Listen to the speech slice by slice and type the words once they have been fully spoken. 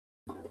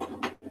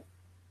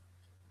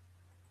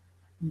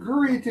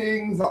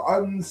Greetings,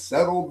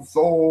 unsettled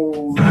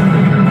souls.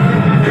 Welcome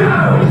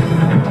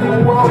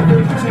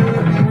to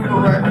the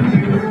correct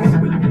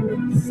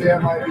news.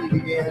 Sam Meida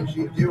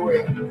Gangi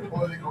doing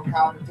political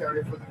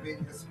commentary for the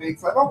Media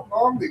Speaks. I don't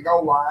normally go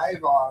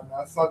live on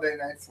Sunday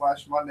night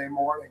 / Monday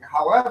morning.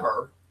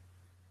 However,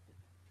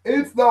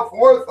 it's the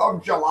 4th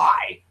of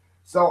July.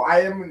 So I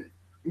am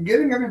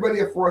getting everybody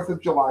a 4th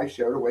of July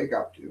show to wake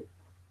up to.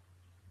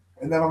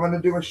 And then I'm going to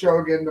do a show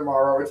again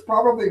tomorrow. It's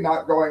probably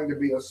not going to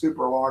be a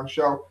super long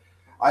show.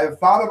 I have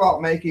thought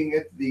about making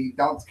it the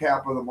Dunce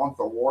Cap of the Month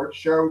award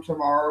show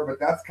tomorrow, but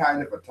that's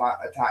kind of a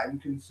time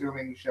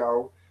consuming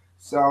show.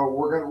 So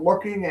we're going to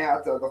looking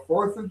at the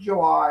 4th of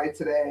July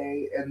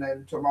today, and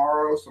then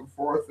tomorrow some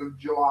 4th of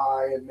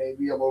July, and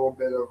maybe a little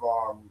bit of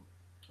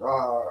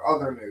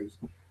other news.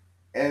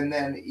 And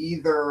then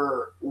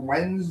either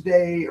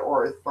Wednesday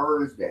or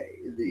Thursday,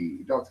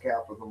 the Dunce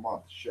Cap of the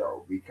Month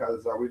show,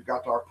 because we've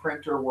got our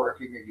printer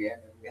working again,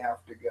 and we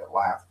have to get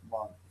last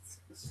month's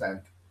sent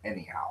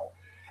anyhow.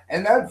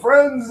 And that,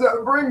 friends,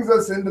 brings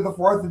us into the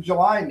 4th of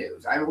July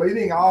news. I'm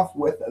leading off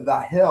with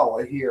The Hill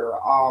here,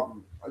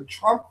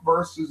 Trump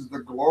versus the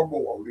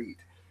global elite.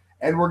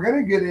 And we're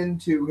going to get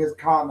into his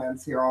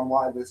comments here on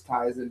why this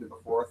ties into the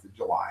 4th of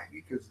July,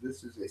 because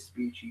this is a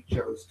speech he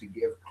chose to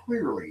give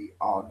clearly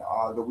on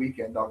the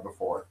weekend of the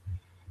 4th.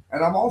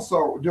 And I'm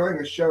also doing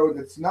a show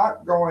that's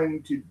not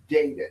going to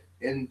date it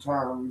in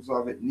terms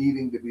of it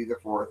needing to be the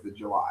 4th of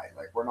July.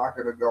 Like, we're not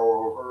going to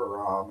go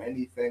over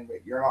anything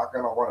that you're not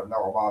going to want to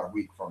know about a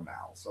week from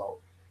now.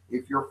 So,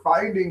 if you're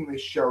finding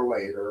this show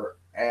later,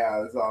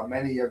 as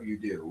many of you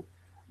do,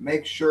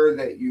 make sure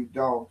that you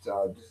don't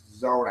just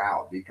zone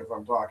out because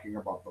I'm talking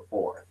about the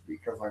 4th,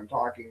 because I'm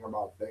talking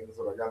about things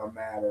that are going to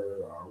matter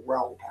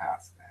well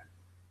past that.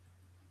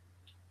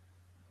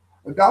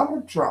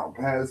 Donald Trump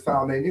has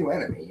found a new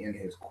enemy in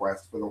his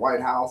quest for the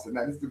White House, and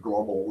that is the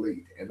global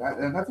elite. And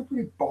that's a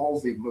pretty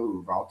ballsy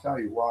move. I'll tell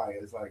you why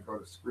as I go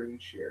to screen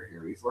share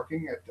here. He's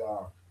looking at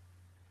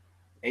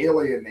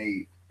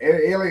alienating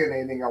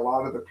a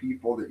lot of the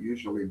people that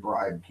usually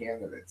bribe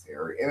candidates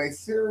here in a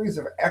series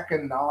of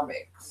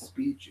economic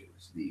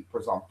speeches. The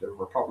presumptive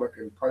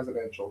Republican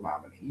presidential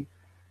nominee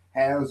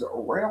has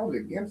railed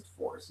against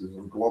forces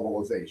of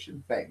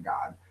globalization, thank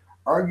God,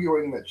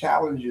 arguing that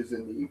challenges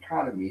in the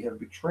economy have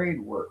betrayed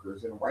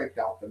workers and wiped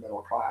out the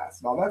middle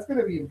class. Now, that's going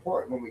to be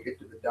important when we get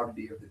to the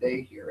DUMBDEE of the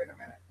day here in a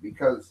minute,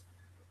 because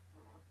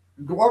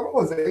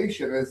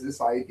globalization is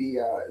this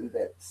idea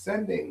that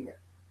sending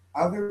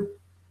other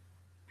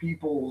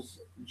people's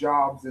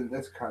jobs in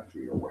this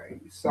country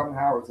away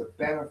somehow is a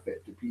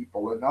benefit to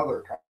people in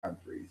other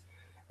countries.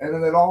 And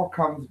then it all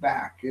comes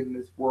back in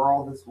this, we're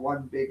all this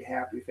one big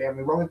happy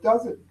family. Well, it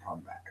doesn't come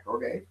back,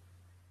 okay?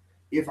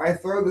 If I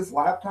throw this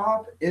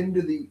laptop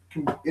into the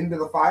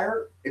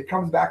fire, it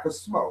comes back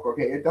as smoke.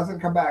 Okay, it doesn't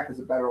come back as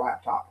a better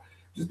laptop.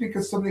 Just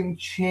because something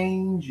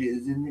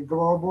changes in the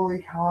global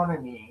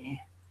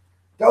economy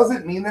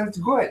doesn't mean that it's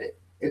good.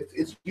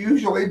 It's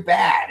usually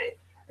bad,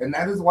 and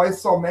that is why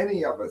so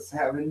many of us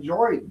have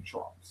enjoyed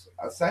Trump's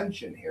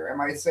ascension here. Am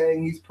I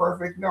saying he's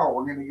perfect? No,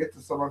 we're going to get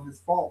to some of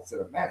his faults in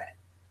a minute.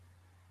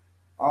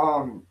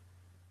 Um,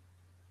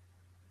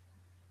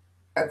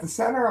 At the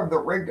center of the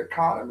rigged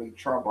economy,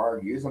 Trump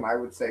argues, and I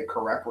would say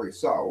correctly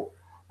so,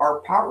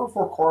 are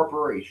powerful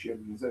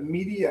corporations,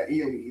 media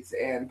elites,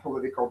 and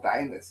political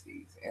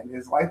dynasties. And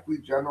his likely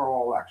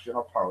general election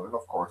opponent,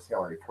 of course,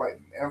 Hillary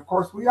Clinton. And of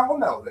course, we all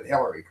know that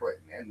Hillary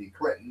Clinton and the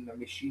Clinton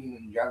machine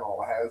in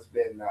general has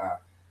been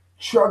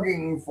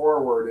chugging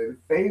forward in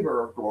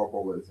favor of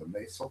globalism.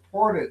 They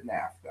supported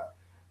NAFTA.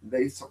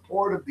 They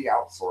supported the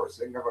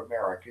outsourcing of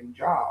American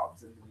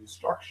jobs and the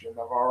destruction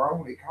of our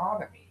own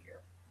economy.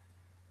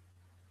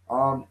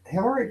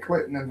 Hillary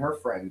Clinton and her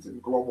friends in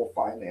global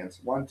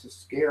finance want to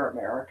scare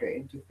America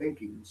into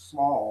thinking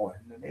small,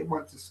 and then they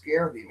want to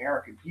scare the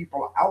American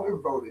people out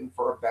of voting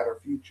for a better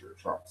future,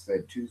 Trump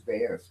said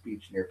Tuesday in a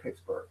speech near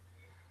Pittsburgh.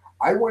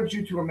 I want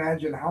you to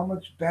imagine how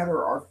much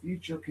better our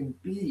future can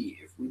be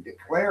if we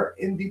declare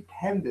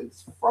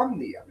independence from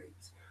the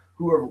elites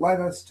who have led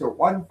us to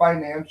one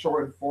financial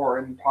and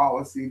foreign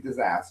policy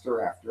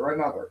disaster after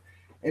another.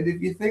 And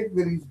if you think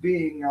that he's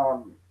being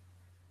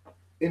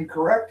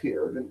incorrect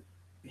here, then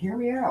hear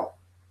me out.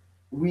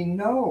 We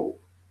know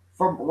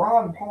from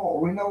Ron Paul,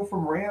 we know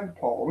from Rand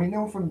Paul, we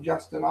know from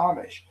Justin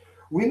Amish,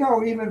 we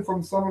know even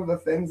from some of the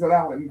things that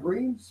Alan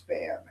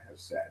Greenspan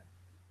has said,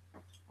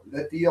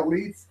 that the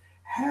elites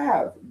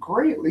have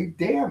greatly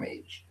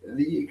damaged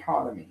the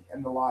economy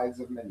and the lives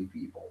of many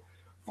people.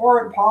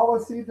 Foreign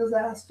policy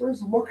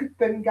disasters, look at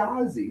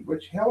Benghazi,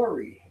 which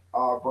Hillary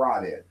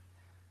brought in.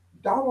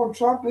 Donald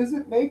Trump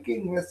isn't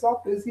making this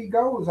up as he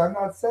goes. I'm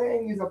not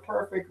saying he's a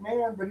perfect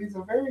man, but he's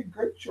a very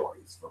good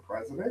choice for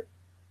president.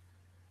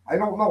 I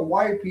don't know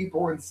why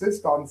people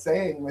insist on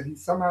saying that he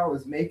somehow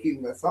is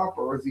making this up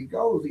or as he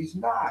goes. He's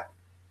not.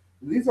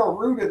 These are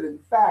rooted in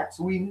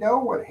facts. We know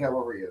what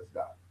Hillary has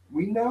done.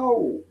 We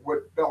know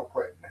what Bill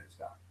Clinton has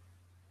done.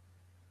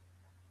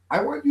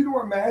 I want you to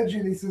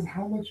imagine, he says,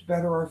 how much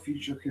better our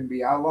future can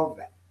be. I love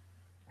that.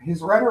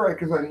 His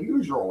rhetoric is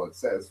unusual, it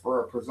says,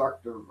 for a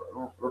presumptive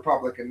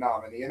Republican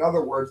nominee. In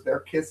other words, they're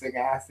kissing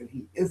ass and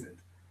he isn't.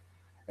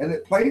 And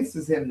it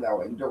places him,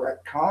 though, in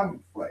direct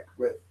conflict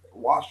with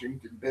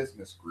Washington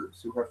business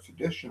groups who have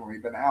traditionally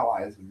been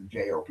allies of the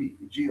GOP.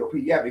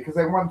 Yeah, because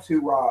they want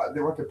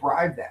to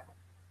bribe them.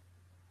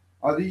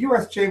 The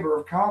U.S. Chamber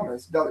of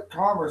Commerce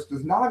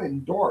does not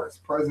endorse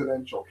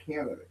presidential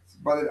candidates,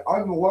 but it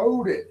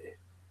unloaded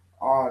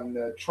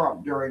on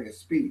Trump during his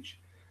speech,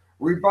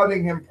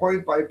 rebutting him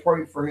point by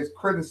point for his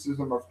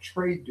criticism of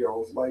trade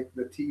deals like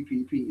the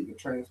TPP, the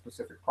Trans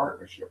Pacific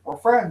Partnership. Well,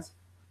 friends,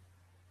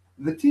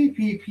 the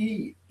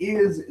TPP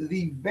is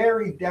the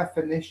very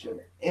definition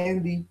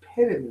and the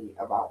epitome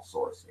of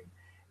outsourcing.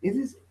 It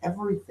is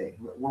everything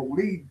that will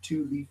lead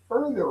to the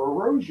further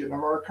erosion of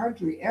our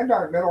country and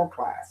our middle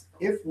class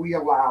if we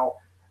allow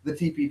the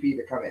TPP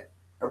to come in.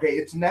 Okay,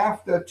 it's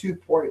NAFTA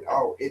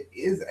 2.0. It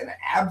is an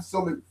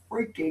absolute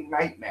freaking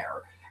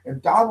nightmare.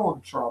 And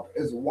Donald Trump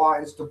is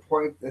wise to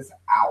point this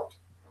out.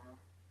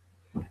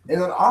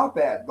 In an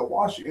op-ed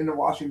in the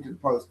Washington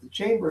Post, the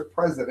Chamber's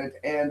president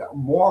and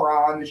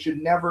moron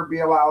should never be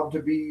allowed to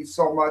be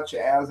so much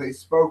as a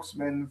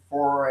spokesman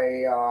for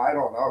I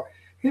don't know.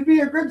 He'd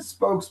be a good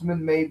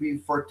spokesman maybe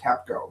for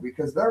TEPCO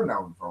because they're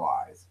known for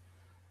lies.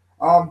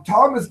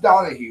 Thomas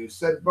Donahue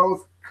said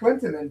both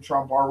Clinton and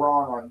Trump are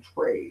wrong on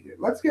trade.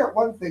 Let's get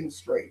one thing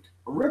straight.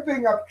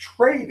 Ripping up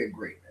trade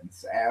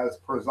agreements, as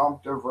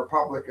presumptive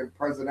Republican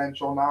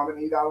presidential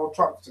nominee Donald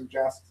Trump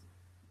suggests,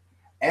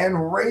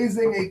 and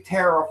raising a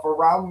tariff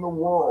around the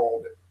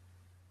world,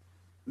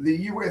 the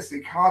U.S.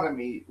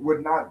 economy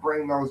would not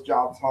bring those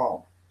jobs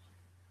home.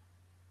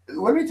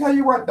 Let me tell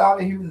you what,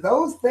 Donahue,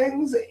 those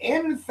things,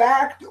 in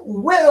fact,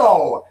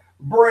 will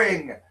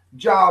bring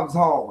jobs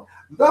home.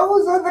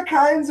 Those are the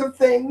kinds of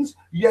things,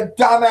 you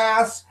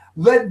dumbass,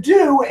 that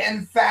do,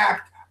 in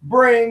fact,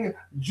 bring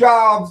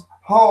jobs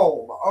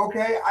home.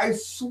 Okay? I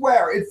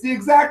swear, it's the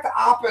exact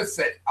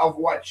opposite of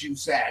what you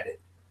said.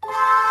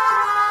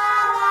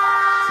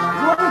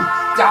 What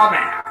a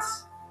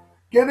dumbass.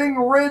 Getting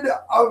rid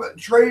of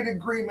trade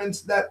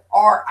agreements that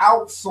are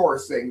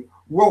outsourcing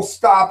will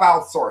stop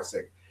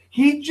outsourcing.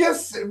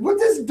 What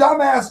this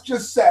dumbass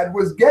just said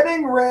was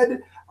getting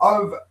rid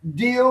of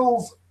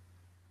deals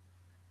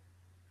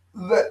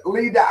that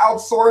lead to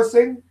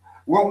outsourcing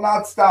will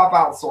not stop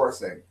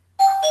outsourcing.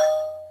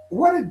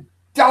 What a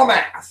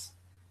dumbass.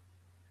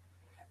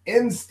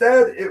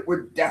 Instead, it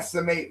would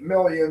decimate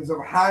millions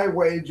of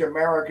high-wage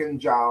American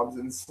jobs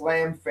and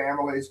slam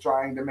families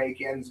trying to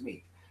make ends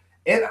meet.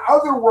 In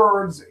other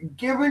words,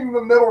 giving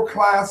the middle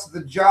class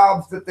the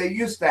jobs that they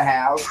used to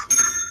have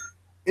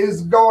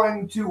is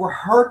going to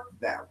hurt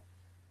them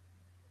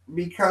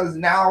because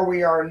now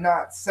we are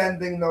not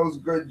sending those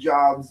good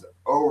jobs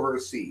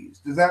overseas.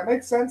 Does that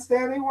make sense to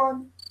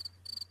anyone?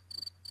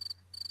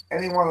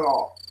 Anyone at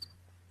all?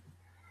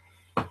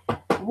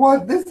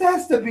 What? This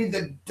has to be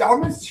the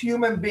dumbest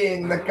human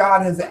being that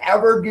God has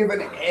ever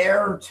given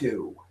air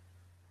to.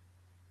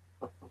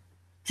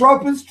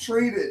 Trump has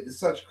treated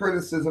such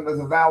criticism as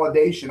a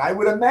validation. I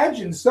would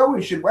imagine so.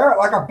 He should wear it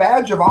like a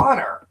badge of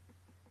honor.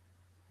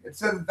 It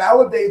says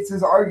validates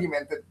his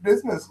argument that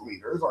business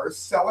leaders are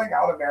selling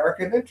out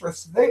American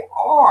interests. They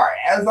are,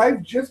 as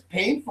I've just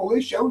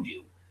painfully showed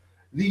you.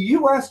 The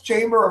U.S.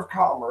 Chamber of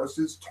Commerce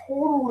is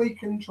totally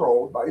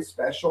controlled by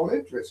special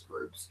interest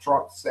groups,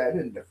 Trump said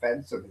in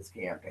defense of his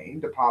campaign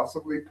to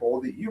possibly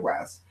pull the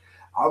U.S.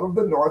 out of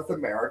the North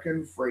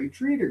American Free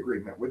Trade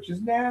Agreement, which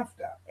is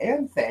NAFTA,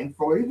 and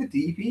thankfully the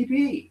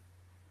TPP.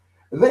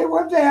 They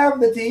want to have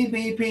the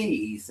TPP,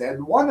 he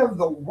said, one of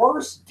the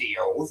worst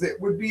deals.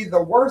 It would be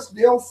the worst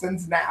deal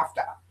since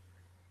NAFTA.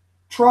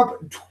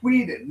 Trump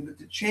tweeted that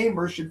the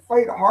chamber should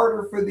fight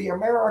harder for the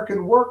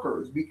American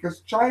workers because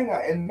China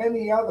and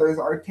many others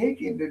are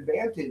taking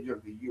advantage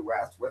of the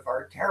U.S. with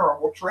our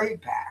terrible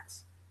trade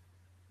pacts.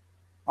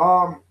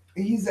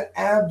 He's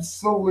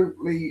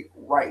absolutely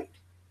right.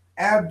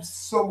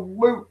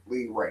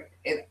 Absolutely right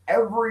in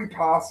every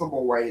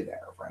possible way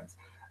there, friends.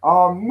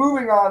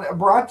 Moving on,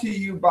 brought to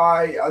you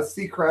by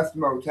Seacrest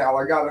Motel.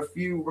 I got a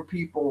few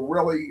people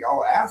really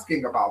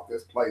asking about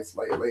this place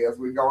lately as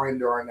we go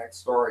into our next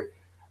story.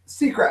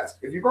 Seacrest,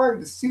 if you're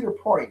going to Cedar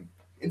Point,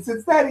 it's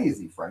that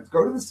easy, friends.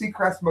 Go to the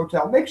Seacrest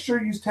Motel. Make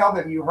sure you tell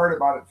them you heard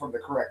about it from the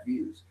correct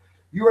views.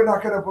 You are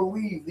not going to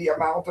believe the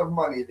amount of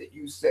money that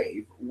you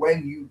save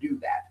when you do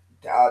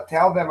that.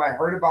 Tell them I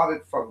heard about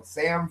it from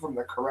Sam from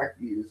the correct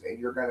views, and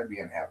you're going to be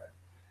in heaven.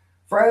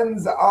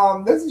 Friends,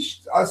 this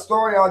is a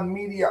story on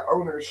media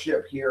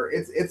ownership here.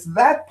 It's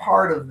that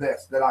part of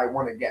this that I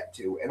want to get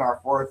to in our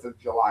 4th of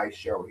July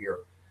show here.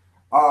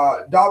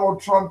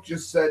 Donald Trump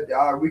just said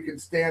we can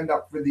stand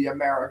up for the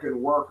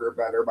American worker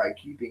better by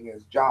keeping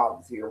his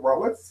jobs here. Well,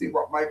 let's see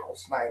what Michael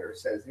Snyder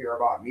says here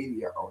about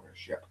media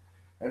ownership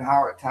and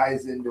how it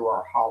ties into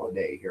our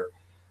holiday here.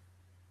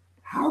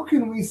 How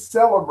can we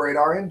celebrate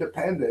our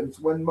independence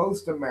when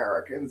most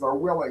Americans are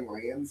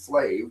willingly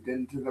enslaved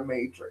into the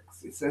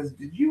matrix? He says,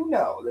 did you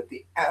know that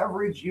the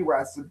average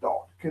U.S.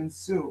 adult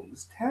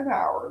consumes 10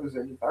 hours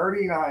and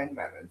 39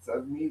 minutes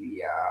of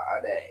media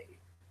a day?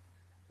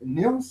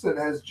 Nielsen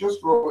has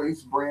just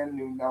released brand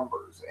new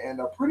numbers, and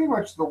pretty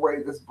much the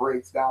way this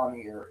breaks down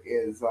here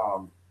is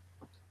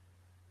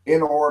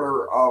in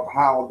order of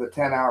how the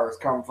 10 hours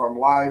come from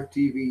live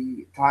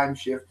TV, time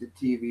shifted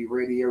TV,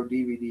 radio,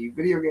 DVD,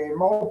 video game,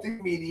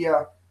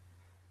 multimedia,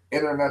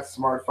 internet,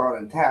 smartphone,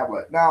 and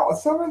tablet. Now,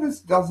 some of this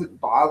doesn't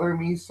bother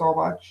me so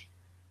much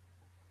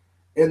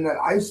in that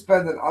I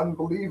spend an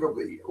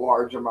unbelievably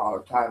large amount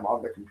of time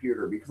on the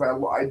computer because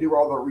I do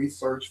all the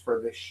research for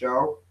this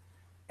show.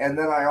 And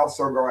then I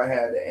also go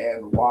ahead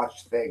and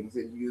watch things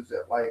and use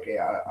it like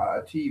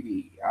a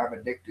TV. I'm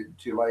addicted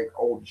to like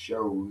old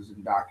shows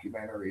and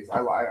documentaries.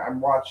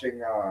 I'm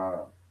watching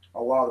a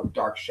lot of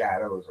Dark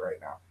Shadows right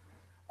now.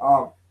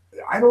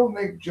 I don't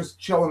think just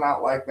chilling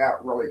out like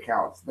that really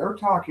counts. They're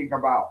talking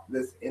about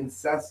this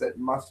incessant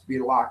must be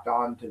locked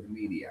on to the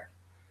media.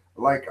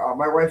 Like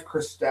my wife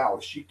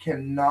Christelle, she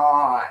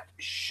cannot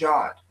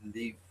shut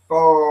the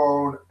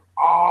phone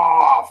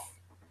off.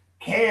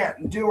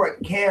 Can't do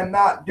it,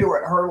 cannot do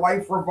it. Her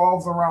life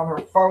revolves around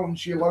her phone.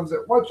 She loves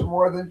it much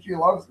more than she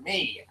loves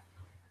me.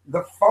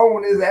 The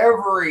phone is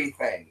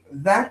everything.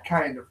 That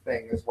kind of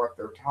thing is what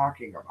they're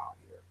talking about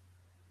here.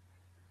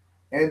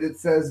 And it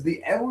says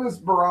the endless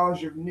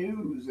barrage of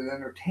news and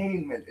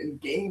entertainment and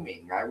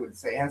gaming, I would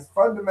say, has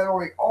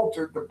fundamentally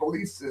altered the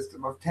belief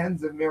system of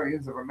tens of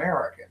millions of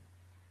Americans.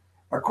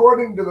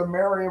 According to the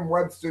Merriam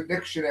Webster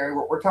Dictionary,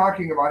 what we're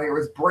talking about here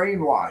is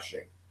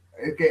brainwashing.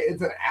 Okay,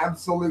 it's an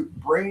absolute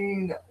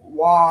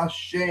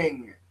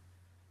brainwashing.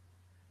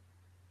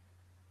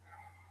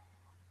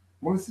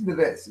 Listen to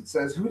this. It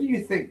says, who do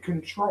you think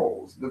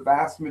controls the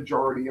vast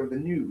majority of the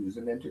news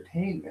and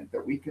entertainment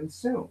that we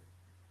consume?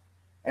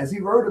 As he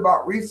wrote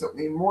about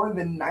recently, more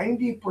than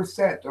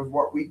 90% of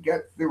what we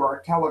get through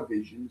our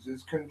televisions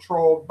is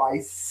controlled by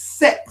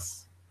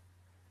six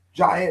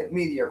giant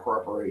media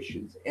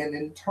corporations, and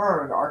in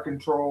turn are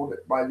controlled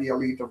by the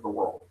elite of the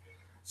world.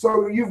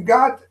 So you've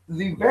got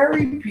the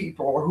very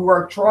people who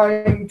are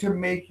trying to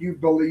make you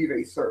believe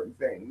a certain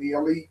thing. The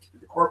elite,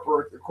 the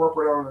corporate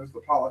owners,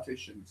 the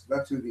politicians,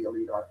 that's who the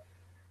elite are.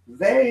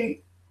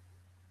 They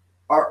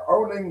are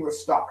owning the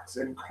stocks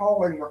and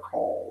calling the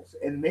calls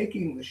and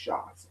making the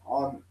shots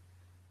on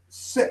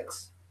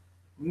six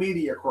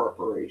media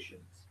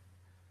corporations,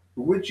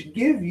 which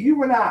give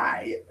you and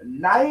I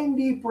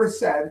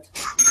 90%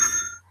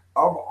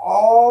 of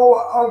all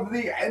of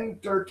the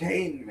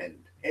entertainment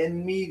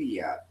and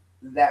media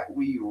that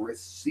we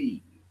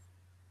receive.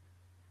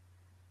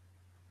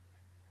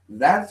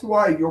 That's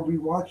why you'll be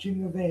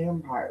watching a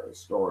vampire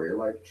story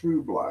like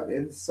True Blood,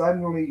 and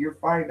suddenly you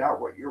find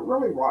out what you're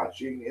really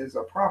watching is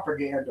a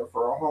propaganda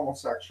for a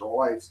homosexual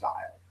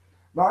lifestyle.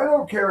 Now, I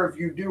don't care if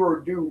you do or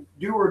do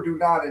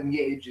not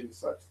engage in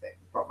such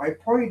things, but my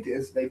point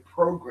is they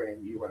program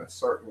you in a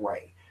certain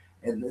way,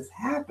 and this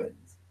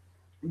happens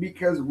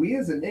because we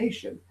as a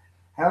nation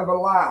have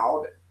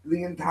allowed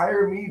the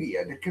entire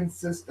media to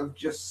consist of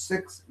just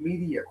six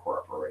media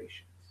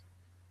corporations.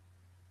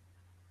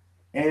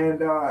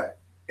 And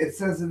it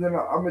says that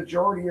a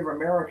majority of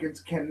Americans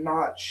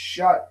cannot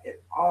shut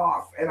it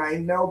off. And I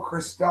know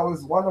Christelle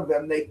is one of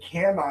them. They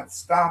cannot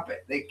stop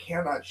it, they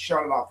cannot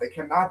shut it off, they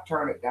cannot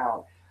turn it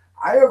down.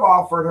 I have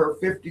offered her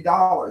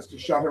 $50 to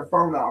shut her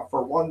phone off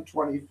for one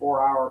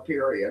 24-hour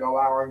period,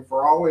 allowing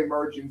for all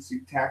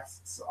emergency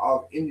texts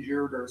of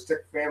injured or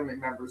sick family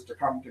members to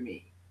come to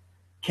me.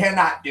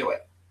 Cannot do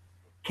it.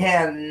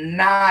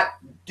 Cannot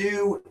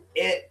do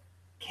it.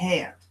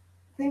 Can't.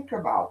 Think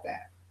about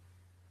that.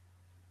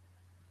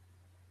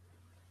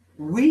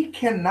 We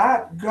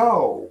cannot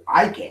go,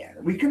 I can,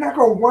 we cannot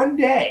go one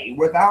day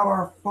without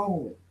our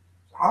phone.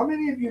 How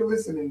many of you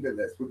listening to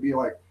this would be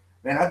like,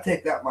 man, I'd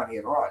take that money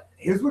and run?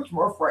 Here's what's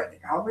more frightening.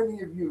 How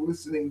many of you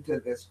listening to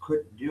this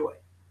couldn't do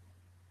it?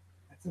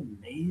 That's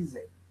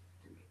amazing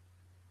to me.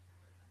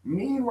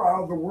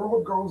 Meanwhile, the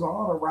world goes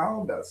on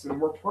around us,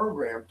 and we're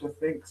programmed to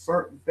think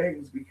certain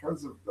things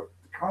because of the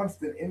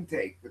constant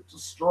intake that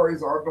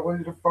destroys our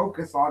ability to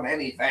focus on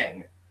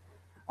anything.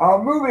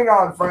 Moving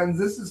on, friends.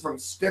 This is from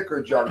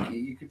Sticker Junkie.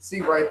 You can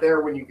see right there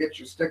when you get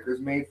your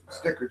stickers made from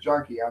Sticker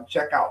Junkie on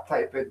checkout,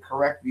 type in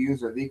correct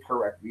views or the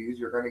correct views.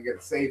 You're going to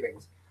get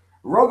savings.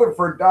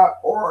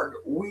 Rutherford.org,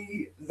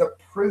 We the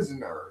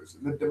Prisoners,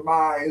 The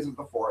Demise of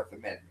the Fourth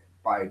Amendment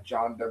by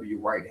John W.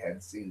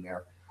 Whitehead, seen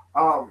there.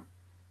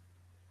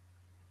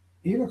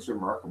 He looks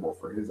remarkable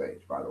for his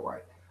age, by the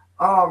way.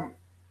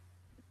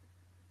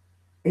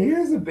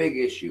 Here's a big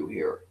issue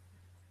here.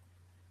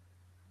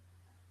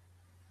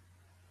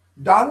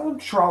 Donald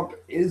Trump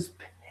is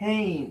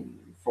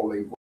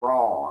painfully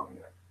wrong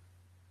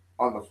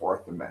on the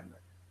Fourth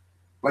Amendment.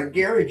 Like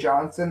Gary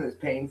Johnson is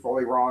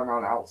painfully wrong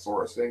on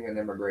outsourcing and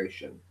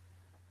immigration.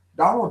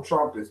 Donald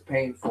Trump is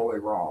painfully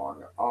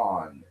wrong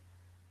on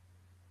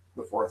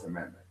the Fourth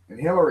Amendment. And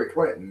Hillary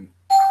Clinton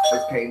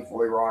is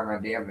painfully wrong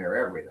on damn near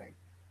everything.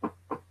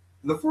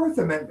 The Fourth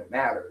Amendment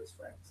matters,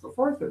 friends. The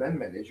Fourth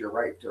Amendment is your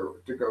right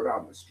to go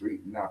down the street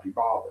and not be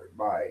bothered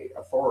by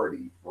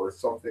authority for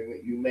something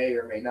that you may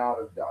or may not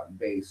have done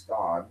based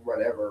on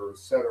whatever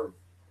set of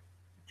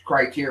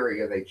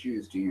criteria they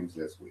choose to use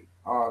this week.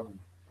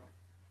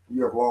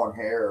 you have long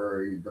hair,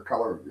 or the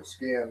color of your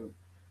skin,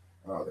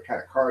 the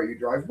kind of car you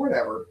drive,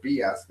 whatever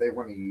BS they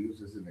want to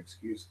use as an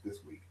excuse this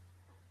week.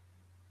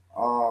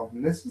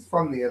 This is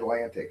from the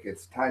Atlantic.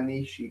 It's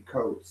Tanishi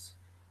Coates.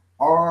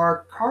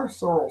 Our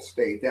carceral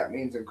state, that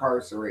means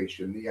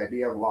incarceration, the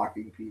idea of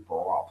locking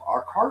people up.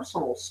 Our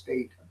carceral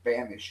state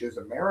banishes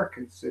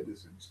American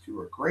citizens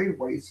to a gray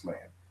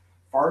wasteland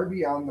far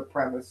beyond the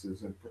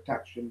premises and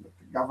protection that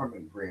the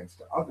government grants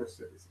to other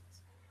citizens.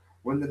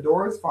 When the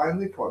doors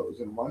finally close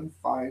and one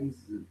finds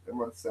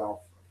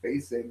oneself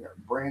facing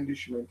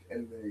brandishment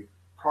in the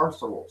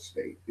carceral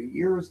state, the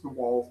ears, the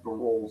walls, the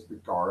rolls, the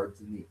guards,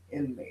 and the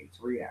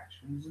inmates'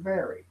 reactions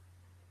vary.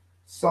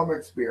 Some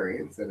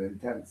experience an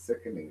intense,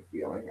 sickening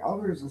feeling,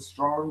 others a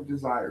strong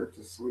desire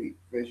to sleep,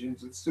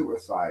 visions of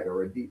suicide,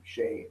 or a deep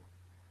shame.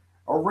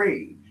 A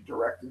rage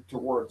directed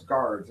towards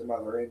guards and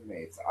other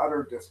inmates,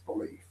 utter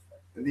disbelief.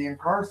 The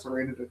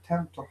incarcerated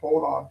attempt to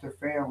hold on to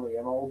family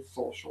and old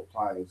social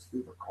ties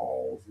through the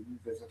calls and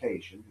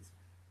visitations.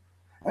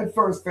 At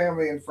first,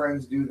 family and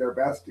friends do their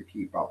best to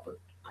keep up, but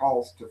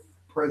calls to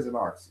prison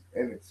are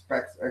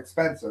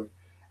expensive,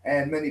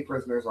 and many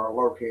prisoners are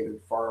located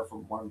far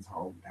from one's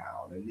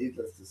hometown. And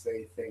needless to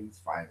say,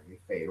 things finally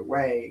fade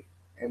away,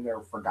 and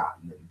they're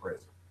forgotten in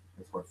prison.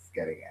 That's what's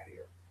getting at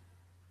here.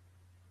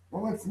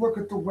 Well, let's look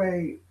at the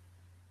way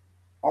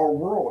our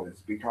world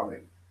is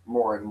becoming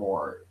more and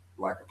more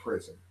like a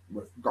prison,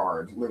 with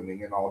guards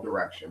looming in all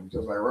directions.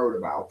 As I wrote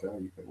about,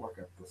 you can look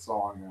at the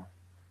song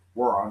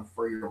War on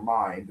For Your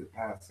Mind that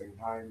Passing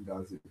Time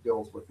does. It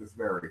deals with this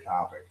very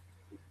topic.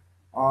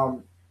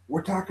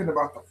 We're talking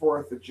about the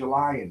 4th of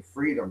July and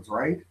freedoms,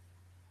 right?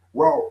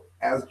 Well,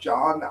 as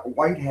John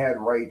Whitehead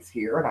writes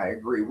here, and I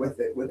agree with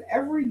it, with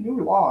every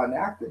new law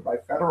enacted by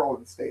federal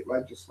and state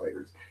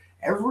legislators,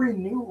 every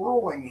new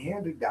ruling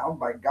handed down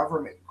by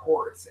government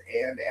courts,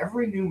 and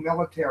every new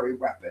military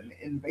weapon,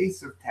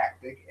 invasive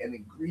tactic, and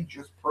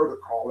egregious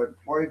protocol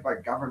employed by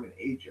government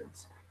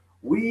agents,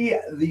 we,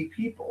 the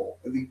people,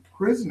 the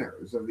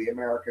prisoners of the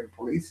American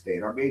police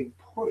state, are being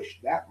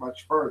pushed that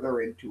much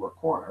further into a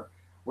corner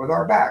with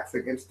our backs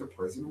against the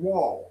prison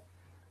wall.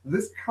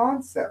 This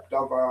concept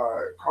of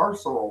a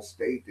carceral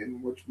state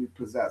in which we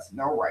possess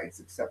no rights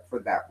except for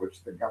that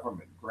which the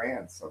government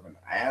grants of an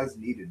as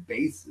needed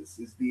basis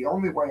is the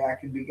only way I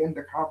can begin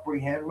to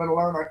comprehend, let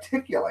alone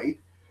articulate,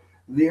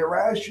 the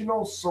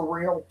irrational,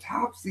 surreal,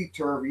 topsy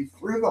turvy,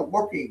 through the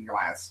looking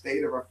glass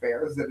state of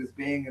affairs that is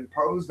being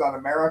imposed on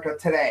America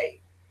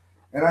today.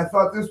 And I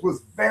thought this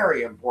was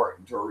very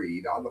important to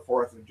read on the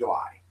 4th of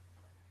July.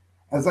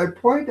 As I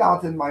point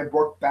out in my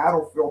book,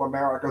 Battlefield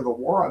America, The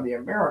War on the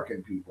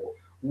American People,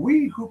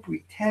 we who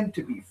pretend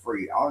to be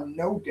free are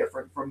no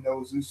different from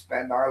those who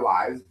spend our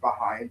lives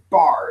behind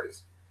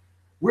bars.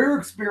 We're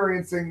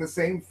experiencing the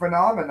same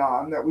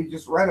phenomenon that we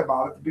just read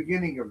about at the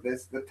beginning of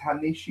this, that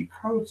Tanishi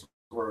Coates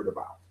wrote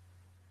about.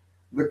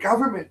 The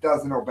government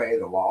doesn't obey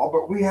the law,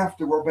 but we have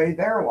to obey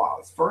their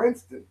laws. For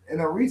instance, in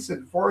a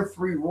recent 4-3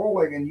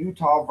 ruling in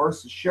Utah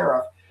versus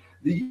Sheriff,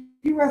 the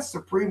U.S.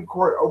 Supreme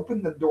Court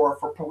opened the door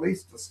for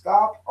police to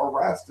stop,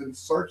 arrest, and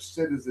search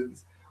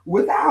citizens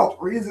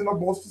without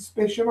reasonable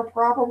suspicion or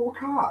probable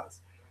cause,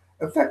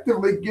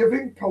 effectively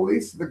giving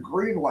police the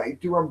green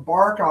light to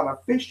embark on a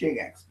fishing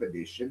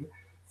expedition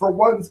for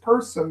one's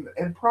person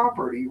and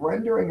property,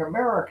 rendering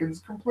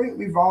Americans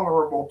completely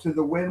vulnerable to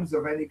the whims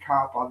of any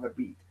cop on the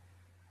beat.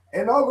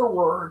 In other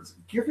words,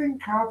 giving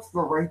cops the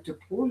right to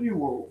pull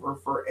you over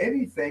for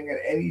anything at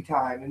any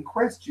time and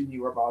question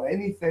you about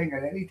anything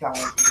at any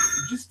time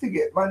just to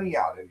get money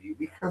out of you,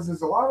 because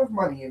there's a lot of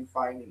money in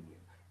fining you.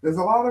 There's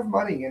a lot of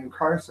money in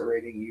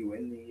incarcerating you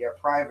in the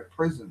private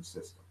prison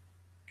system.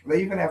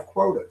 They even have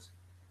quotas.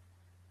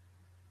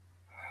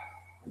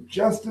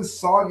 Justice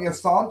Sonia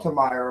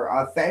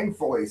Sotomayor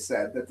thankfully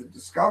said that the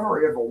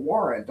discovery of a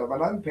warrant of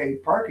an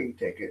unpaid parking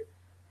ticket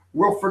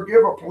will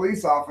forgive a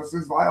police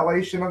officer's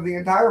violation of the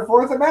entire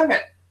Fourth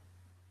Amendment.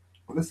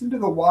 Listen to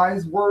the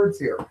wise words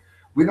here.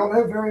 We don't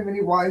have very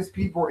many wise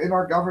people in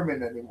our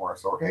government anymore.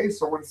 So, okay,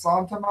 so when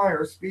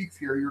Sotomayor speaks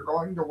here, you're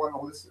going to want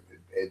to listen.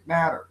 It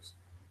matters.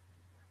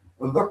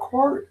 The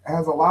court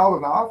has allowed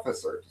an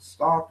officer to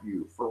stop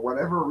you for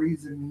whatever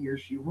reason he or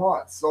she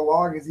wants, so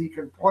long as he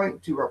can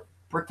point to a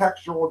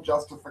pretextual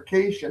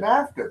justification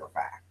after the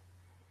fact.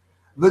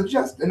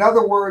 In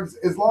other words,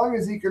 as long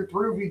as he can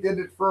prove he did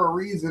it for a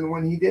reason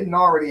when he didn't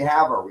already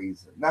have a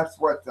reason. That's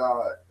what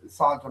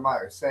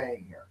Sotomayor is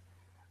saying here.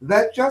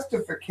 That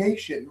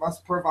justification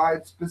must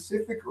provide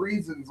specific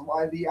reasons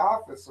why the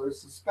officer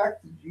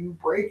suspected you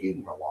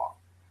breaking the law.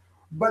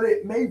 But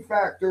it may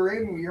factor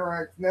in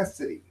your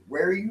ethnicity,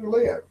 where you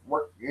live,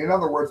 in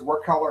other words,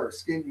 what color of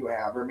skin you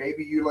have, or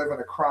maybe you live in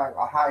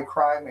a high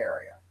crime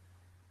area,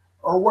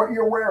 or what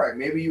you're wearing.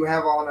 Maybe you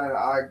have on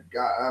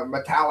a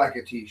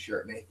Metallica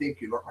t-shirt and they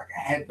think you look like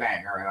a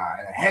headbanger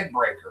and a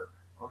headbreaker,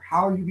 or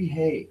how you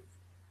behave.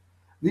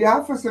 The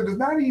officer does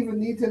not even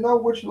need to know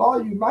which law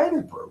you might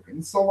have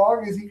broken, so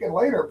long as he can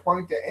later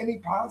point to any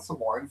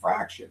possible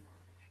infraction,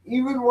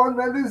 even one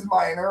that is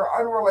minor,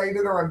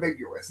 unrelated, or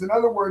ambiguous. In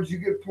other words, you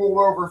get pulled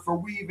over for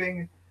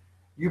weaving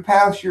You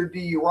pass your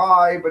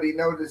DUI, but he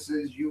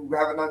notices you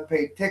have an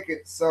unpaid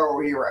ticket, so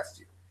he arrests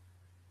you.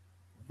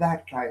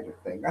 That kind of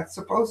thing. That's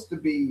supposed to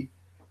be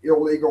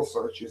illegal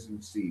searches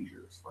and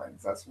seizures,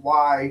 friends. That's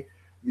why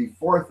the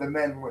Fourth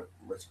Amendment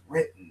was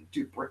written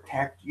to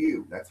protect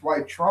you. That's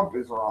why Trump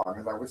is wrong,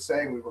 as I was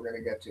saying we were going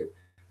to get to.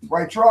 That's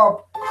why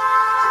Trump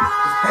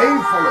is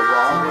painfully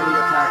wrong when he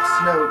attacks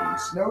Snowden.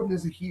 Snowden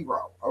is a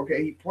hero.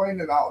 Okay, he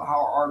pointed out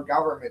how our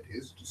government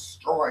is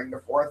destroying the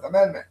Fourth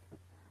Amendment.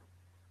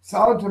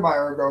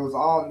 Sotomayor goes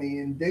on, the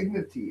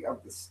indignity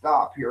of the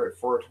stop here at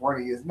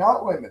 420 is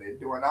not limited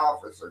to an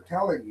officer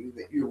telling you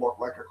that you look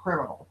like a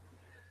criminal.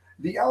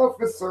 The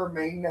officer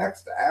may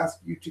next ask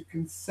you to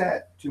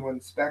consent to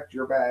inspect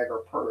your bag or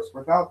purse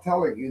without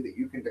telling you that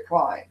you can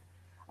decline.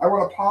 I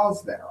want to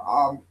pause there.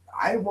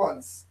 I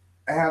once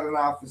had an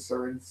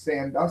officer in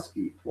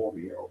Sandusky pull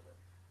me over.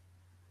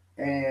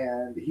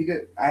 And he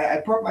did. I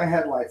put my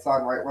headlights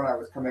on right when I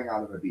was coming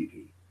out of a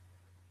BP.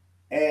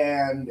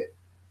 And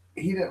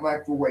he didn't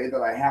like the way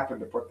that I happened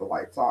to put the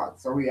lights on.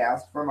 So he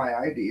asked for my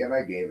ID and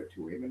I gave it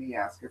to him. And he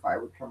asked if I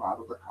would come out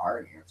of the car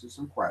and answer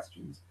some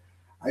questions.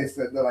 I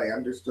said that I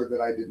understood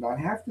that I did not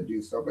have to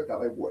do so, but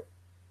that I would.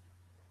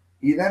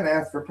 He then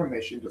asked for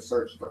permission to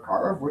search the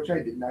car, of which I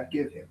did not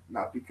give him.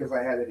 Not because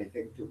I had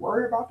anything to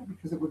worry about, but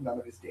because it was none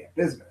of his damn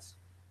business.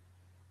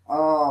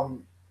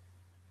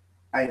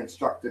 I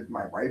instructed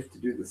my wife to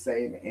do the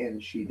same,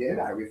 and she did.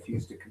 I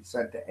refused to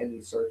consent to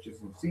any searches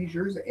and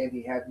seizures, and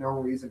he had no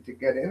reason to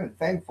get in. And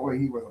thankfully,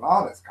 he was an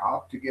honest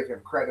cop. To give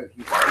him credit,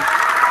 he was. And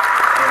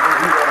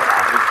he went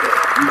about his day.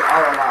 You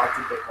are allowed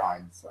to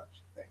decline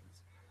such things.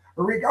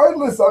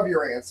 Regardless of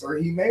your answer,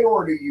 he may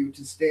order you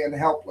to stand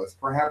helpless,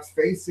 perhaps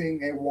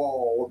facing a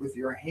wall with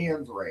your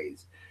hands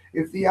raised.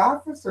 If the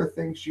officer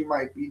thinks you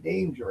might be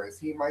dangerous,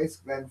 he might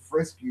then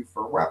frisk you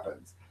for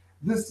weapons.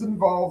 This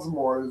involves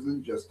more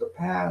than just a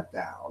pat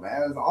down.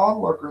 As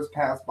onlookers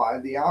pass by,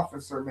 the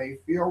officer may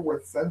feel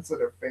with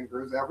sensitive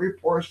fingers every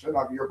portion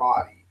of your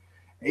body.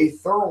 A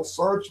thorough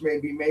search may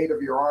be made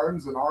of your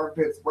arms and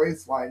armpits,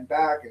 waistline,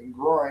 back, and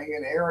groin,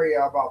 an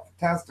area about the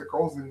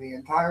testicles, and the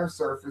entire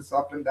surface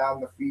up and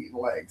down the feet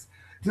and legs.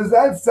 Does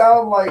that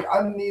sound like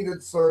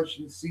unneeded search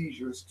and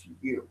seizures to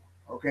you?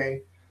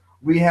 Okay.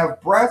 We have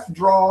breath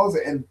draws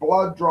and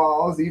blood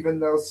draws, even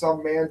though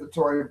some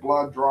mandatory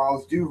blood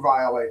draws do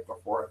violate the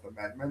Fourth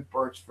Amendment.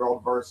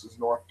 Birchfield versus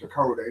North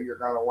Dakota. You're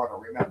going to want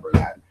to remember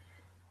that.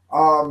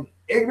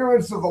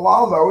 Ignorance of the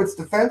law, though, it's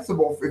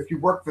defensible if you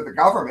work for the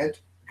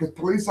government, because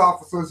police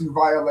officers who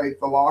violate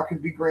the law can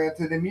be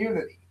granted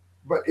immunity.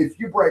 But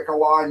if you break a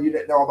law and you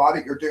didn't know about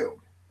it, you're doomed.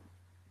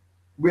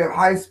 We have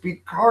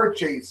high-speed car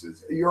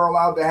chases. You're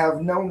allowed to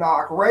have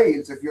no-knock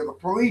raids. If you're the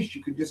police,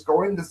 you could just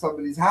go into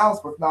somebody's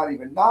house with not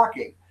even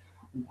knocking.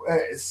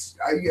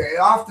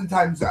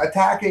 Oftentimes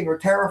attacking or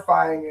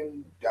terrifying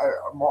and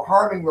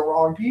harming the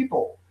wrong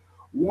people.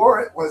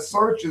 Warrantless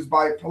searches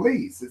by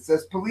police. It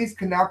says police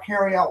can now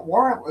carry out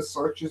warrantless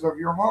searches of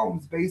your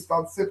homes based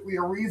on simply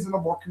a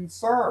reasonable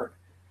concern.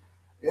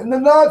 And the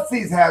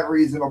Nazis had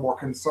reasonable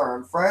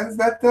concern, friends.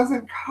 That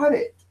doesn't cut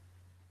it.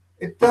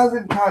 It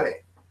doesn't cut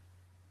it.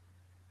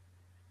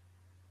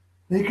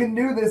 They can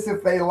do this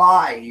if they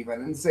lie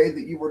even and say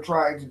that you were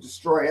trying to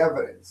destroy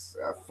evidence,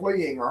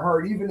 fleeing or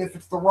hurt, even if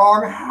it's the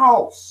wrong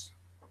house.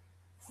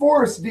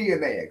 Forced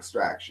DNA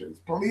extractions.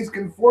 Police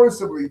can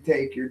forcibly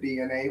take your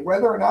DNA,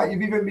 whether or not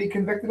you've even been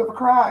convicted of a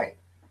crime.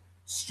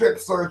 Strip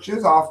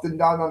searches, often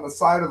done on the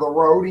side of the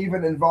road,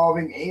 even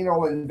involving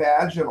anal and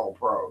vaginal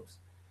probes.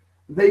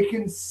 They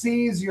can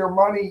seize your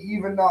money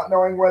even not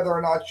knowing whether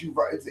or not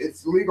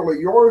it's legally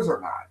yours or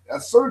not.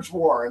 Search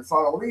warrants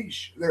on a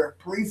leash. The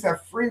police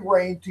have free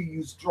rein to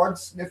use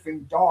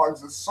drug-sniffing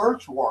dogs as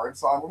search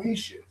warrants on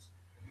leashes.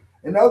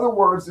 In other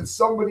words, if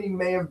somebody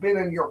may have been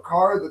in your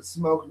car that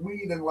smoked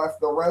weed and left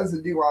the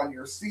residue on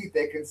your seat,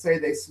 they can say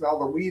they smell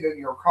the weed in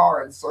your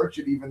car and search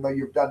it even though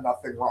you've done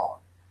nothing wrong.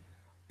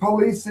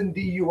 Police and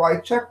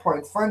DUI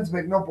checkpoints. Friends,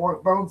 make no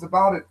bones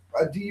about it.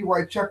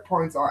 DUI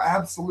checkpoints are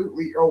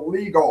absolutely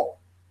illegal.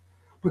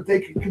 But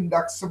they can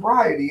conduct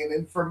sobriety and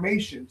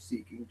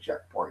information-seeking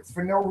checkpoints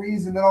for no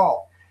reason at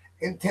all.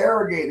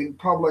 Interrogating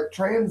public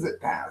transit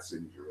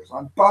passengers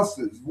on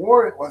buses,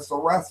 warrantless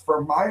arrests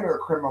for minor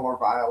criminal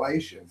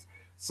violations,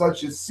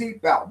 such as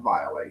seatbelt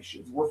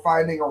violations. We're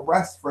finding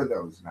arrests for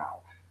those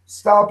now.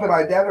 Stop and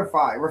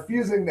identify.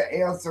 Refusing to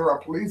answer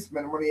a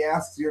policeman when he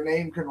asks your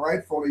name can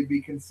rightfully be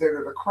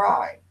considered a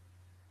crime.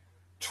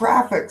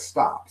 Traffic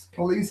stops.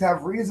 Police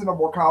have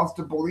reasonable cause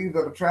to believe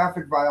that a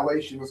traffic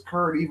violation has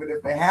occurred even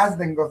if they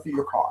hasn't go through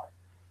your car.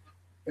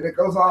 And it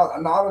goes on,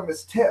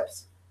 anonymous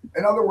tips.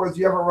 In other words,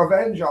 you have a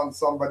revenge on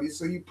somebody,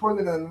 so you put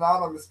in an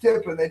anonymous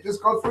tip and they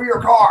just go through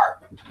your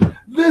car.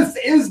 This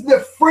is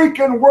the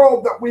freaking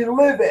world that we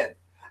live in.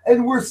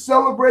 And we're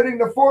celebrating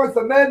the Fourth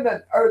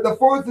Amendment, or the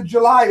 4th of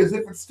July, as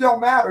if it still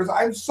matters.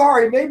 I'm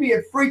sorry, maybe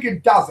it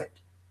freaking doesn't.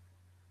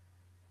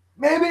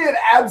 Maybe it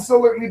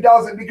absolutely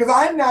doesn't, because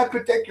I'm not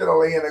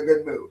particularly in a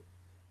good mood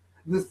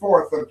this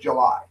 4th of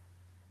July.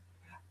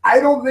 I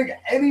don't think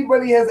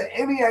anybody has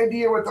any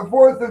idea what the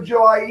 4th of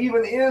July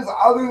even is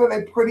other than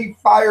a pretty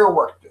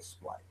firework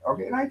display.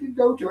 Okay, and I did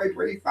go to a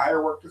pretty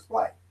firework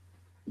display.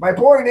 My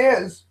point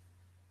is,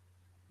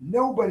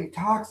 nobody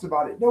talks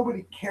about it.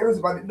 Nobody cares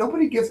about it.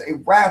 Nobody gives a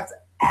rat's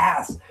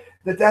ass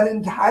that that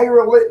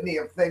entire litany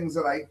of things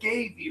that I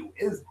gave you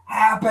is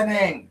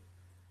happening.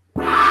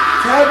 It's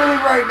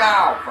happening right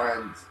now,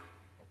 friends.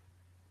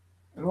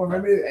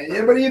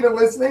 Anybody even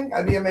listening?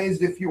 I'd be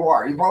amazed if you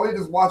are. You're probably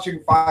just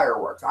watching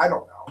fireworks. I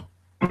don't know.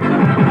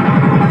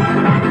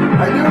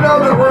 I do know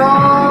that we're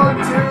on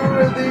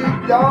to the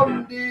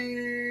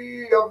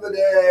DUMBDEE of the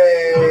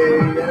day,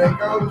 and it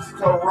goes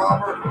to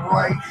Robert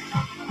Reich.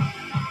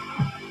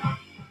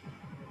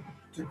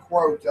 To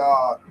quote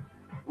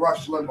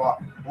Rush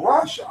Limbaugh,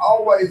 Rush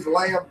always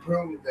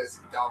lampooned this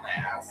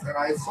dumbass, and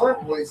I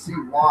certainly see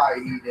why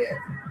he did.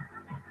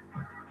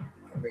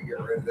 Let me get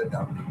rid of the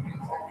DUMBDEE music.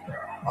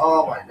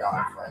 Oh my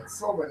God, friends.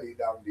 So many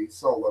DUMBDEE,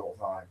 so little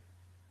time.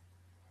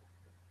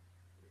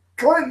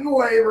 Clinton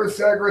Labor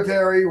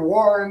Secretary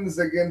warns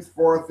against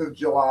 4th of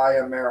July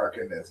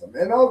Americanism.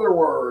 In other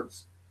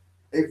words,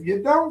 if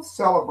you don't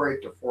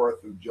celebrate the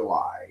 4th of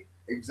July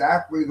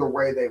exactly the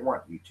way they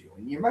want you to,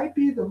 and you might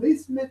be the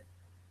least bit,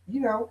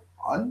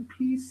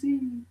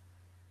 un-PC,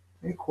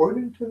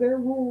 according to their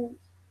rules,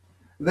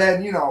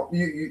 then, you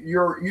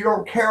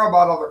don't care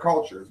about other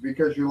cultures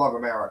because you love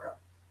America.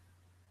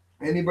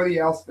 Anybody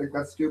else think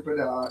that's stupid?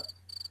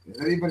 Is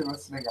anybody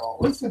listening at all?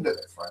 Listen to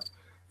this, friends.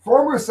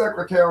 Former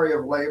Secretary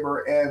of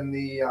Labor and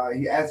he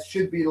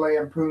should be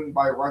lampooned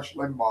by Rush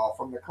Limbaugh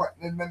from the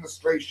Clinton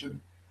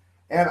administration.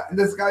 And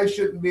this guy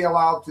shouldn't be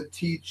allowed to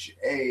teach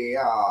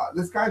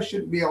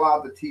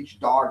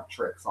dog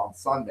tricks on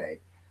Sunday.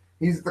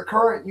 He's the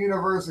current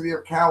University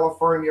of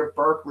California,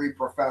 Berkeley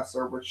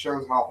professor, which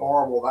shows how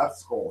horrible that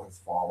school has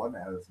fallen,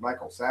 as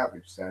Michael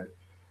Savage said.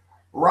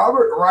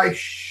 Robert Reich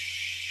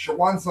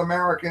wants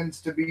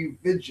Americans to be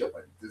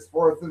vigilant this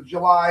 4th of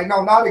July.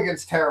 No, not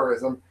against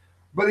terrorism,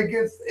 but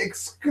against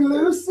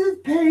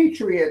exclusive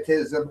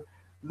patriotism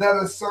that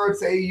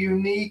asserts a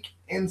unique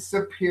and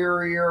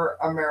superior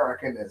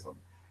Americanism.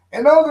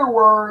 In other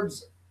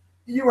words,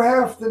 you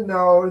have to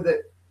know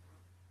that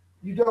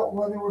you don't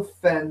want to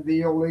offend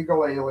the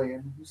illegal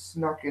alien who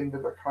snuck into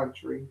the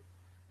country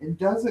and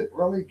doesn't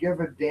really give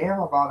a damn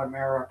about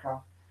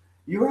America.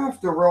 You have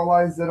to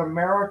realize that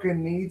America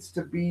needs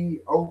to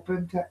be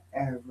open to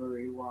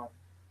everyone.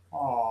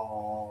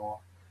 Aww.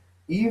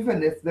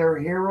 Even if they're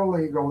here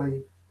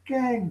illegally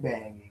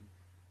gangbanging.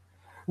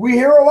 We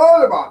hear a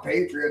lot about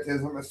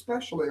patriotism,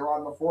 especially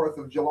around the 4th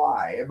of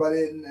July, but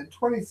in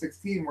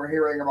 2016 we're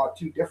hearing about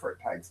two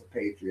different types of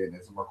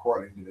patriotism,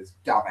 according to this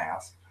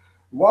dumbass.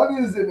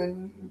 One is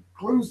an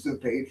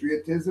inclusive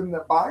patriotism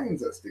that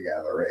binds us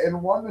together,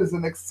 and one is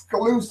an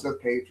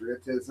exclusive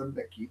patriotism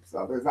that keeps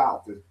others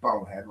out, this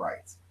bonehead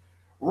writes.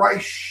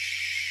 Reich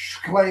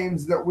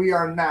claims that we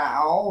are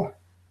now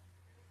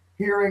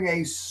hearing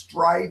a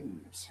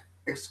strident,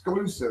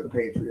 exclusive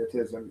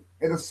patriotism.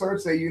 It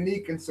asserts a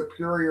unique and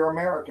superior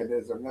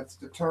Americanism that's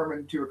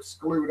determined to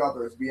exclude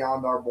others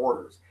beyond our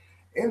borders.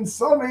 In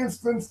some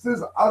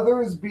instances,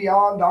 others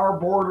beyond our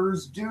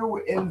borders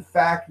do, in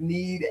fact,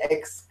 need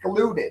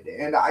excluded,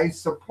 and I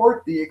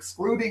support the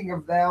excluding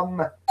of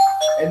them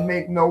and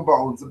make no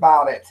bones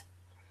about it.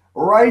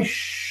 Reich,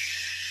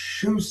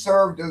 who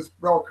served as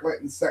Bill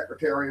Clinton's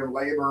Secretary of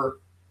Labor,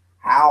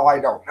 how, I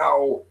don't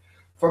know,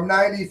 from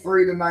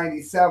 93 to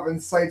 97,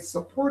 cites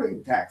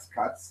supporting tax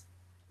cuts.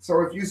 So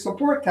if you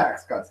support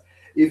tax cuts,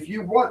 if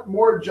you want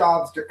more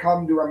jobs to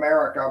come to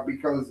America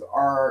because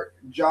our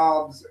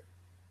job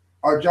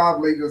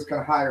leaders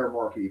can hire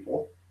more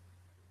people.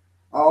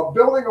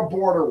 Building a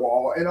border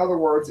wall, in other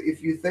words,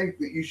 if you think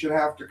that you should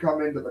have to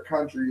come into the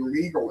country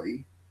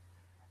legally,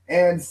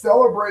 and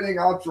celebrating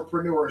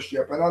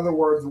entrepreneurship, in other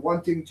words,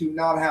 wanting to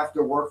not have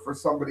to work for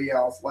somebody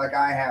else like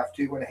I have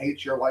to and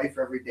hate your life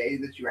every day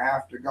that you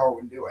have to go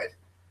and do it,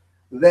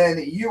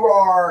 then you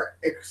are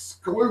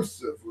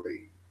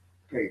exclusively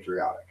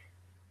patriotic.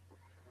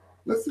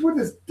 Listen to what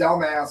this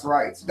dumbass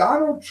writes.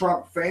 Donald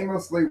Trump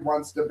famously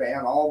wants to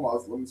ban all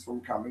Muslims from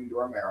coming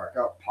to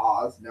America.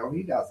 Pause. No,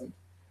 he doesn't.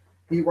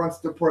 He wants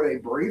to put a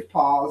brief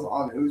pause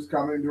on who's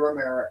coming to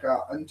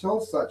America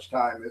until such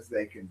time as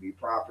they can be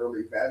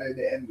properly vetted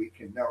and we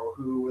can know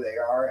who they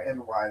are and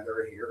why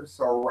they're here.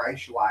 So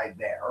Reich lied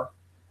there.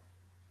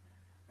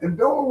 And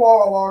build a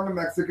wall along the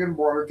Mexican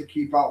border to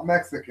keep out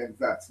Mexicans.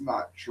 That's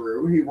not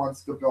true. He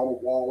wants to build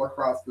a wall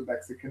across the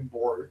Mexican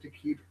border to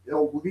keep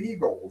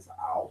illegals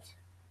out.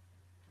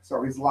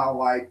 So he's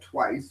lied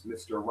twice,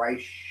 Mr.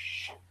 Reich.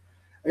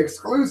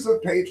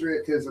 Exclusive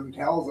patriotism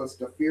tells us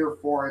to fear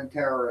foreign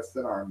terrorists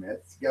in our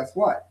midst. Guess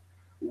what?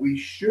 We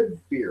should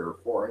fear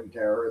foreign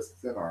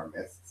terrorists in our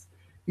midst.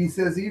 He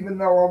says even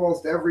though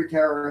almost every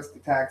terrorist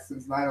attack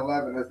since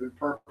 9/11 has been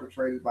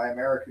perpetrated by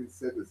American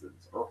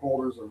citizens or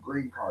holders of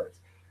green cards,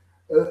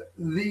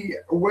 the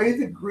way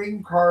that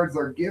green cards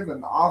are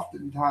given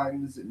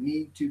oftentimes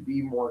need to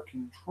be more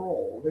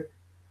controlled.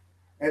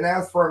 And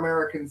as for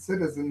American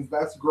citizens,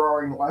 that's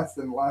growing less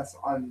and less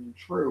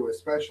untrue,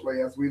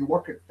 especially as we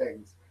look at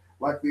things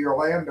like the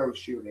Orlando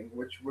shooting,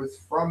 which was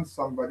from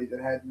somebody that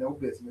had no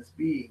business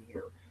being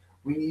here.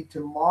 We need to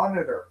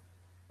monitor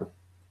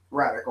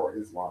radical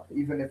Islam,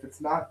 even if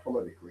it's not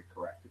politically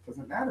correct. It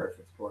doesn't matter if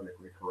it's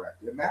politically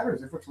correct. It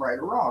matters if it's right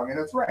or wrong, and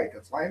it's right.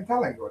 That's why I'm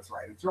telling you it's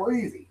right. It's real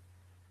easy.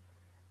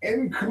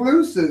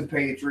 Inclusive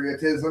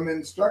patriotism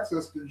instructs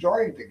us to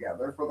join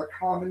together for the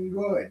common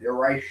good.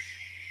 Reich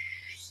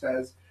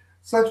says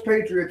such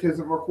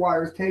patriotism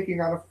requires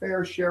taking on a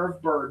fair share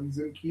of burdens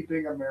and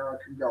keeping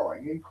America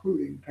going,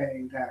 including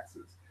paying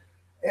taxes.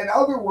 In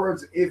other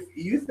words, if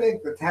you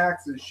think the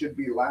taxes should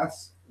be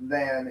less,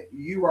 then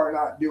you are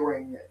not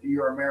doing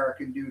your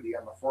American duty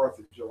on the 4th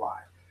of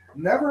July.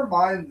 Never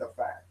mind the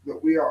fact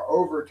that we are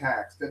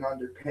overtaxed and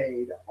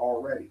underpaid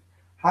already.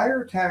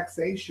 Higher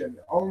taxation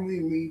only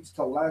leads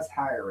to less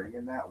hiring,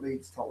 and that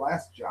leads to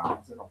less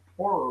jobs and a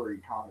poorer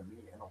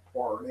economy and a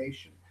poorer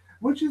nation,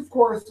 which, of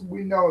course,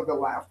 we know the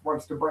left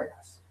wants to bring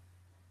us.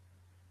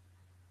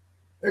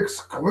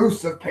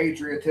 Exclusive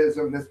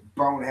patriotism, this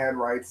bonehead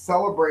writes,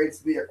 celebrates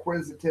the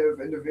acquisitive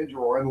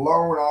individual and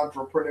lone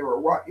entrepreneur.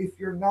 What if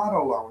you're not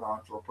a lone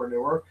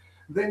entrepreneur?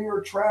 Then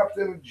you're trapped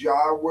in a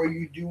job where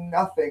you do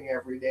nothing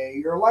every day.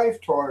 Your life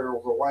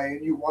toils away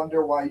and you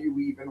wonder why you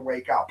even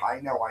wake up.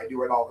 I know I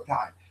do it all the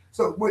time.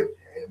 So what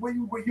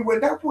you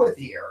end up with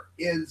here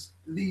is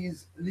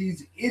these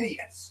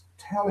idiots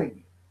telling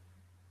you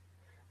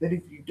that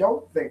if you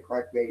don't think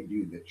like they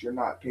do, that you're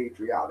not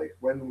patriotic,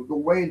 when the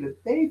way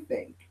that they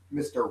think,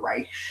 Mr.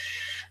 Reich,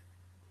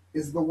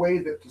 is the way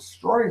that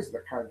destroys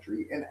the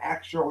country and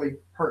actually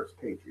hurts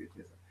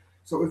patriotism.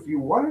 So if you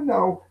want to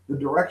know the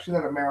direction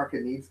that America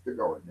needs to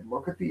go in, then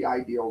look at the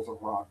ideals of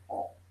Ron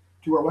Paul.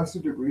 To a lesser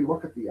degree,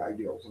 look at the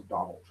ideals of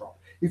Donald Trump.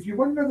 If you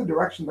want to know the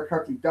direction the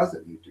country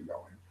doesn't need to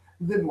go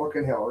in, then look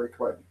at Hillary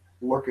Clinton.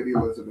 Look at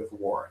Elizabeth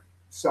Warren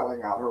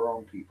selling out her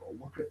own people.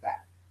 Look at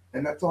that.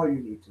 And that's all you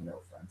need to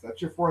know, friends.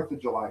 That's your 4th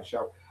of July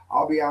show.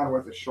 I'll be on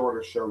with a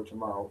shorter show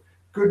tomorrow.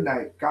 Good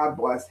night. God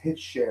bless. Hit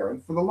share.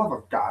 And for the love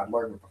of God,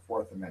 learn what the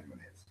Fourth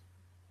Amendment is.